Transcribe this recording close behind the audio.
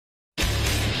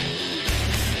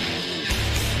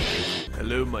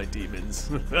Hello, my demons.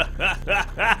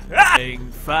 Playing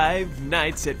Five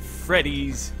Nights at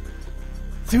Freddy's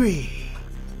 3.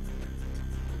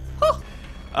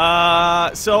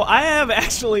 So I have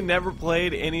actually never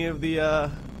played any of the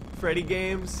Freddy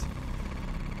games.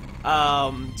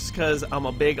 Just because I'm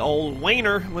a big old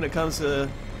wiener when it comes to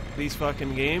these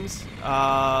fucking games.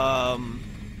 But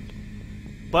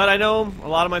I know a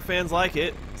lot of my fans like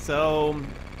it, so...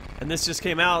 And this just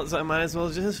came out, so I might as well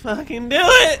just fucking do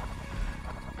it!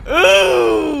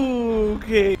 Ooh,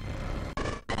 okay.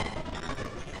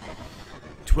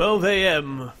 12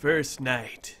 a.m. first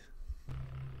night.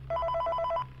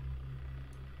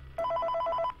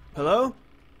 Hello?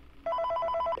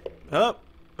 Oh.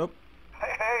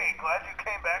 Hey, glad you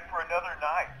came back for another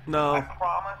night. No. I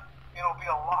promise it'll be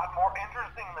a lot more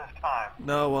interesting this time.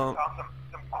 No, it won't. Found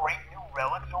some great new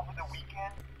relics over the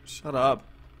weekend. Shut up.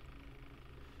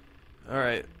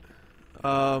 Alright.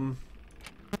 Oh.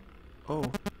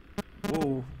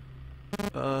 Whoa.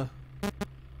 Oh.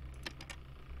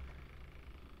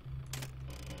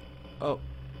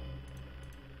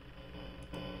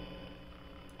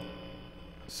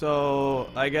 So,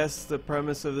 I guess the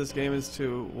premise of this game is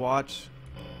to watch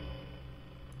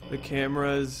the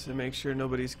cameras and make sure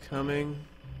nobody's coming,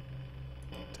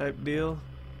 type deal.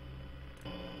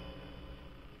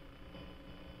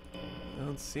 I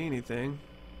don't see anything.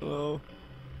 Hello?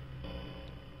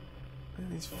 Man,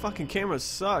 these fucking cameras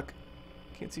suck.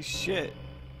 Can't see shit.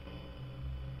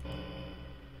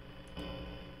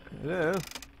 Hello?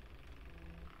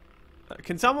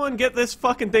 Can someone get this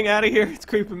fucking thing out of here? It's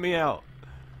creeping me out.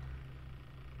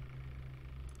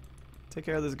 Take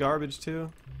care of this garbage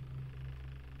too.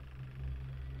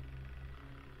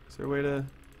 Is there a way to...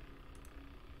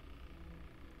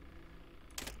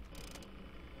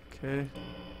 Okay.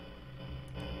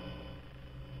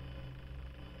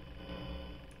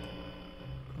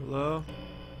 Hello?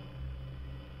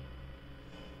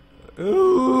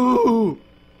 Ooh!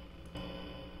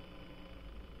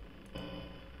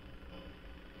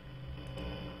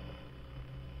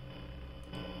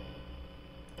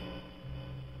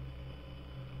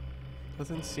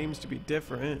 Nothing seems to be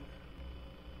different.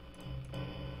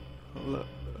 Hello,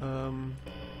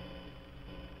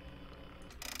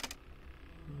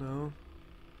 no.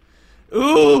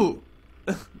 Ooh!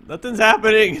 Nothing's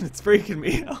happening and it's freaking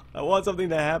me out. I want something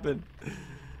to happen.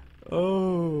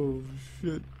 Oh,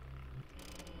 shit.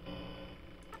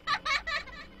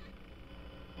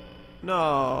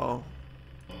 No.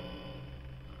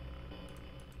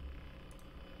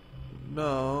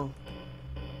 No.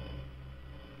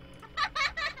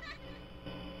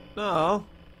 No.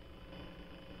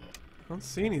 I don't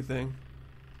see anything.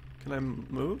 Can I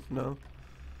move? No.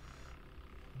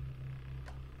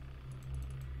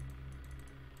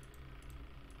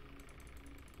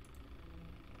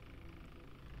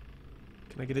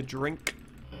 Can I get a drink?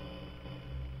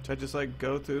 Should I just like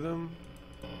go through them?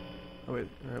 Oh wait,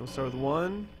 alright, we'll start with 1.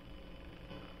 And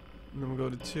then we'll go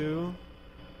to 2.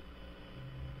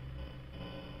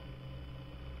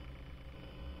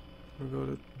 We'll go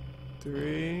to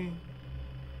 3.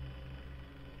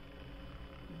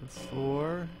 And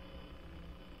 4.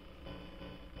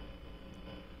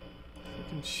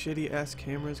 Fucking shitty ass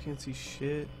cameras, can't see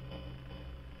shit.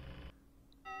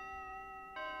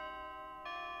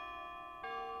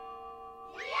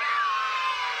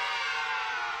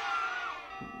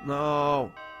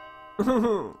 No. Did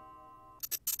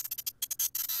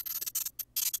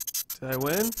I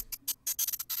win?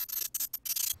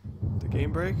 The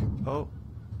game break? Oh.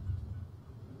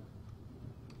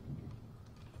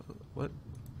 What?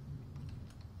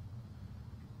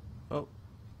 Oh.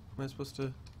 Am I supposed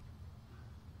to...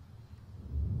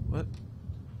 What?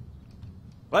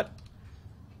 What?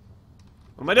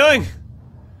 What am I doing?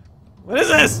 What is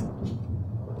this?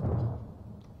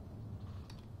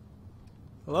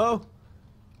 Hello?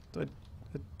 Do I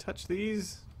touch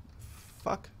these?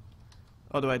 Fuck.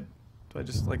 Oh, do I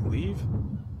just like leave?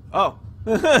 Oh.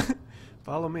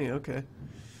 Follow me, okay.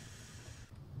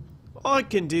 I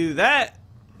can do that.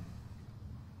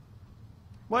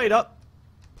 Wait up.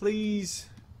 Please.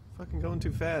 Fucking going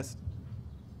too fast.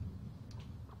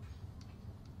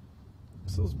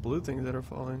 What's those blue things that are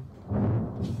falling?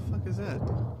 What the fuck is that?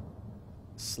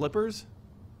 Slippers?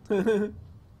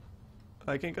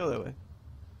 I can't go that way.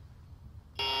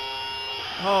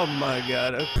 Oh my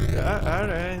god, okay.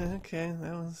 Alright, okay,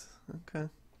 that was... okay.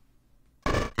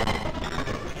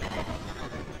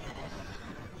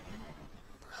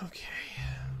 Okay.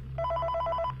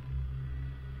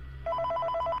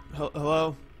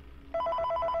 Hello?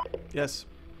 Yes.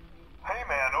 Hey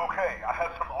man, okay, I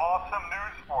have some awesome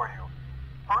news for you.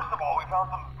 First of all, we found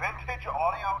some vintage vintage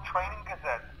audio training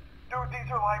cassettes. Dude, these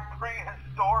are like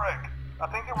prehistoric. I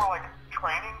think they were like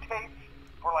training tapes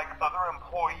for like other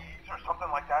employees or something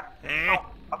like that. So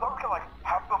I thought we could like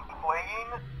have them playing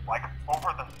like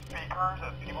over the speakers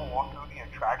as people walk through the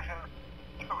attraction.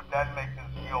 Dude, that makes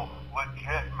us feel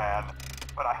legit, man.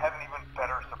 But I have an even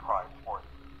better surprise for you.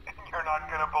 You're not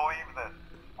gonna believe this.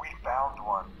 We found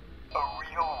one. A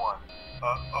real one.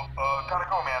 Gotta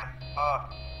go, man.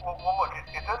 Well look, it's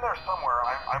in there somewhere.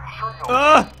 I'm sure you'll...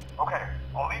 Okay,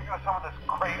 I'll leave you with some of this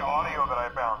great audio that I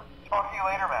found. Talk to you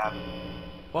later, man.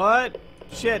 What?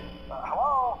 Shit.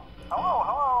 Hello?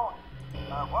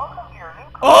 Welcome to your new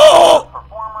career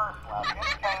performer /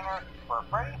 entertainer for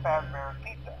Freddy Fazbear's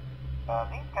Pizza.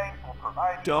 These tapes will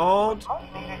provide you with much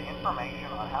needed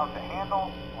information on how to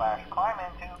handle / climb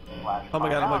into / Oh my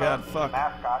god, fuck.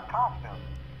 mascot costumes.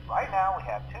 Right now we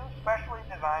have 2 specially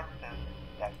designed suits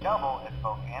that double as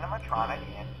both animatronic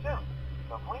and suit.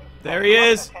 So please there he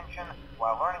is. Attention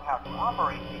while learning how to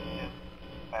operate these suits,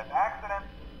 as accidents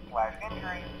 /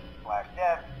 injuries /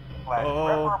 death /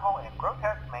 irreparable and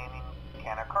grotesque maiming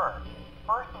can occur.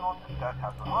 First, we will discuss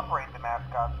how to operate the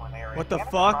mascots when they are what in the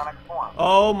animatronic fuck? form.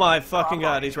 Oh my fucking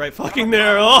god, he's right fucking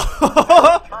there. Oh.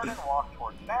 Turn and walk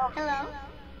towards sound. Hello.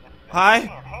 Hi. This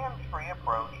is an hands-free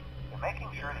approach to making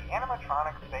sure the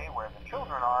animatronics stay where the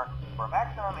children are for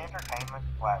maximum entertainment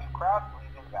 /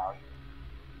 crowd-pleasing value.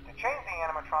 To change the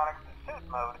animatronics to suit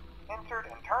mode, insert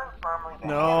and turn firmly the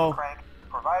hand crank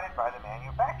provided by the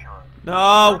manufacturer.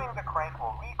 No. Turning the crank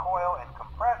will recoil and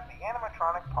compress the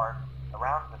animatronic parts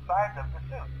around the sides of the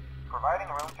suit, providing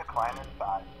room to climb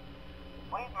inside.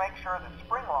 Please make sure the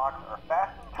spring locks are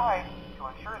fastened tight to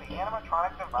ensure the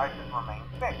animatronic devices remain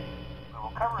fixed. We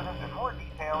will cover this in more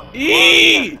detail in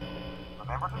the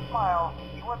Remember to smile.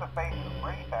 You are the face of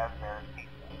Freddy Fazbear's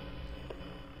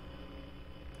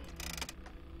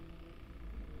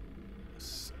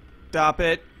Pizza. Stop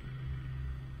it.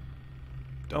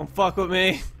 Don't fuck with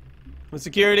me. I'm a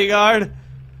security guard.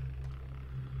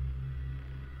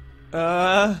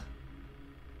 Hello?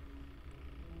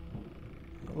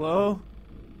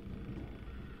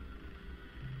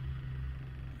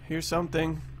 Here's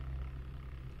something.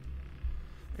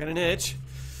 I got an itch.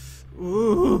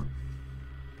 Ooh.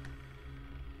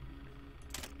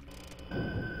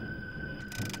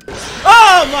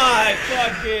 Oh my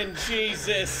fucking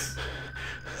Jesus.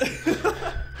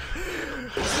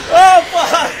 Oh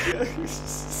fuck!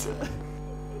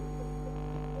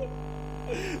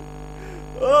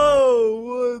 Oh,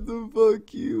 what the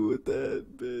fuck you with that,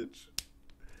 bitch?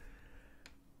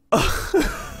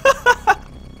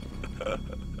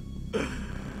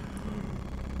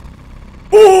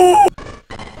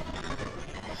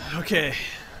 Okay,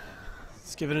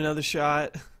 let's give it another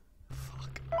shot.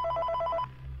 Fuck.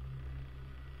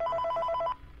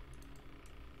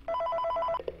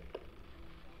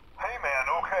 Hey man,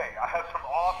 okay, I have some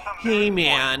awesome Hey news for you.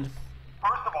 man.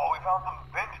 First of all, we found some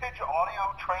vintage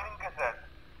audio training cassettes.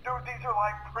 Dude, these are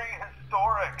like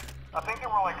prehistoric. I think they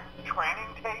were like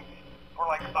training tapes for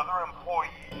like other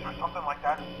employees or something like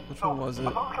that. Which one was it?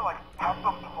 I thought we could like have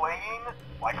them playing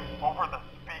like over the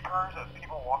speakers as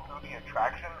people walk through the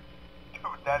attraction. Dude,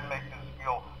 that makes us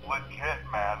feel legit,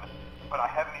 man. But I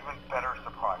have an even better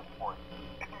surprise for you.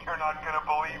 You're not gonna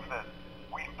believe this.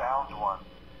 We found one.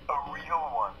 A real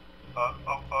one.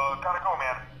 Gotta go,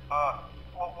 man.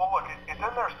 Well look, it's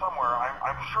in there somewhere.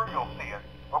 I'm sure you'll see it.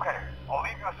 Okay, I'll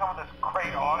leave you with some of this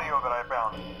great audio that I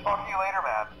found. Talk to you later,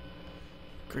 man.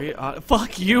 Great audio.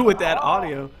 Fuck you with that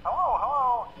audio.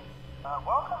 Hello.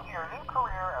 Welcome to your new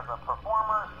career as a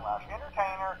performer /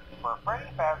 entertainer for Freddy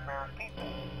Fazbear's Pizza.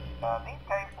 These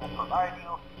tapes will provide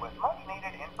you with much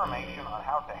needed information on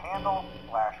how to handle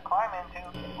 / climb into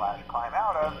 / climb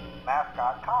out of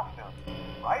mascot costumes.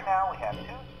 Right now we have 2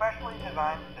 specially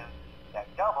designed suits that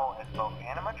double as both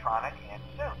animatronic and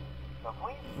suit. So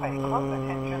please pay close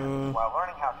attention while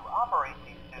learning how to operate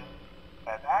these suits,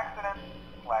 as accidents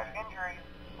 / injuries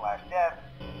 / death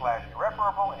 /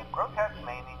 irreparable and grotesque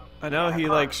maiming. I know he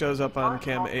like shows up on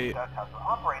cam 8.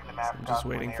 I'm just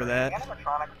waiting for that.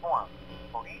 Animatronic form.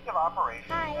 For ease of operation,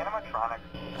 animatronics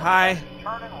Hi.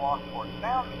 turn and walk towards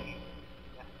sound sheet.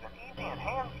 This is an easy and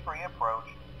hands-free approach.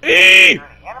 Eee! The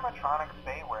animatronics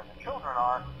stay where the children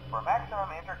are for maximum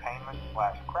entertainment /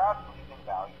 crowd-pleasing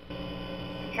value. To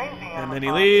change the And then he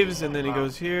animatronics leaves, and to then he mode,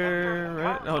 goes here, insert and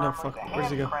right? turn Oh no, firmly fuck. the Where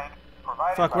does he go? hand crank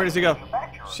provided Fuck, by where does he the go?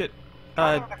 manufacturer. Shit.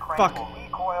 Turning the crank Fuck. will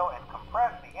recoil and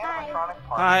compress the animatronic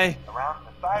parts Hi. around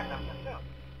the sides of the suit,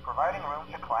 providing room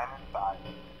to climb inside.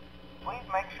 Please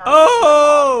make sure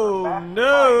Oh, the fastened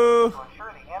no. tight to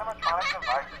ensure the animatronic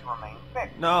devices remain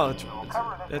fixed. No, We will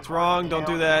cover this it's in more wrong. Don't detail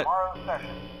do in that. tomorrow's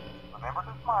session. Remember Remember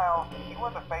to smile. You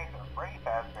are the face of Freddy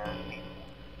Fazbear's people.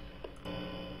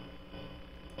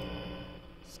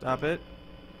 Stop it.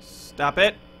 Stop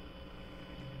it.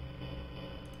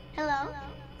 Hello?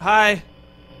 Hi.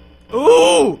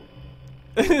 Ooh!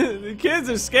 The kids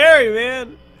are scary,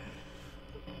 man.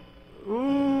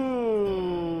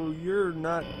 Ooh, you're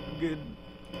not good.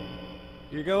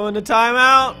 You're going to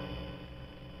timeout.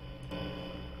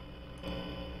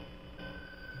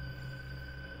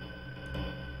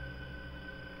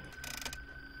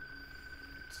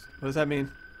 What does that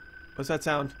mean? What's that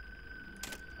sound?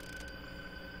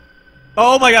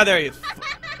 Oh my god, there he is.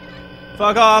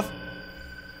 Fuck off.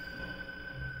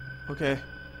 Okay.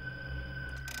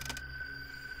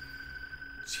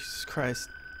 Jesus Christ.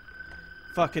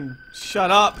 Fucking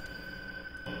shut up.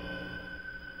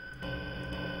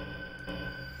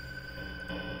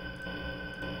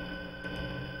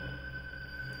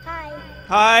 Hi.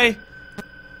 Hi.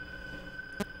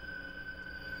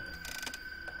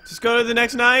 Just go to the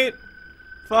next night.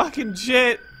 Fucking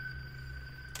shit.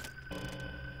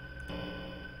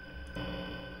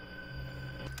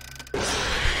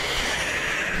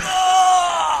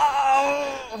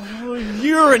 Oh,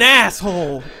 you're an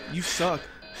asshole. You suck.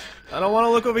 I don't want to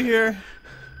look over here.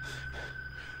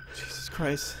 Jesus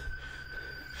Christ.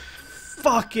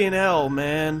 Fucking hell,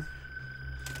 man.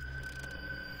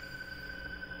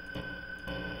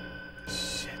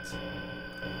 Shit.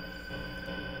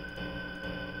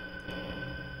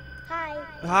 Hi.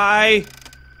 Hi.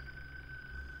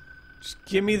 Just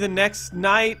give me the next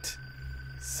night.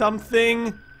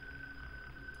 Something.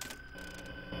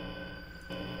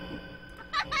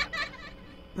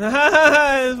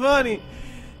 It's funny.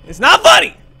 It's not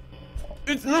funny.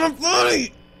 It's not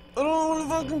funny. I don't want to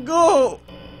fucking go.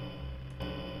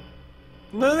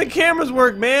 None of the cameras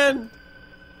work, man.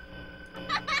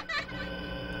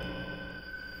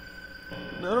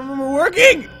 None of them are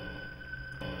working.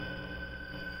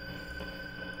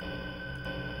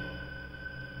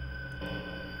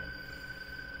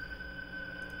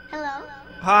 Hello?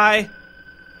 Hi.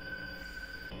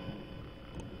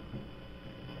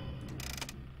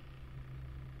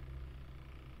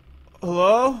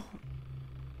 Hello?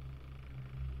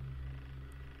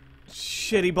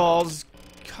 Shitty balls.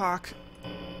 Cock.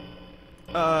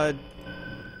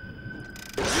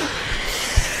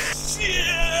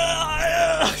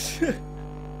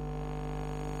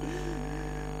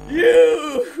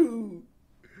 You!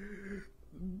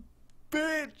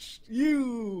 Bitch!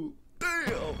 You!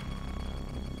 Damn!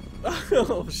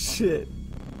 Oh, shit.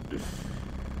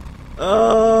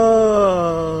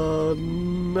 Oh,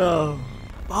 no.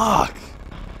 Fuck!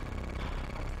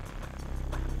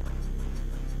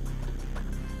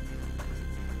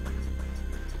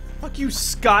 Fuck you,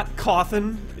 Scott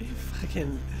Cawthon. You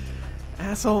fucking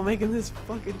asshole making this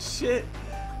fucking shit.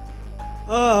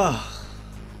 Ugh.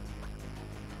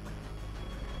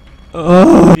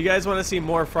 If you guys want to see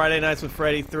more Friday Nights with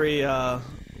Freddy 3,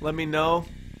 let me know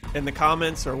in the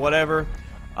comments or whatever.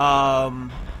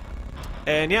 And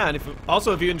yeah, and if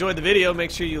you enjoyed the video, make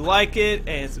sure you like it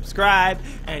and subscribe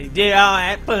and you did all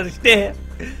that funny stuff.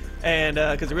 And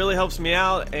because it really helps me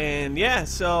out. And yeah,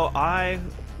 so I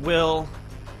will.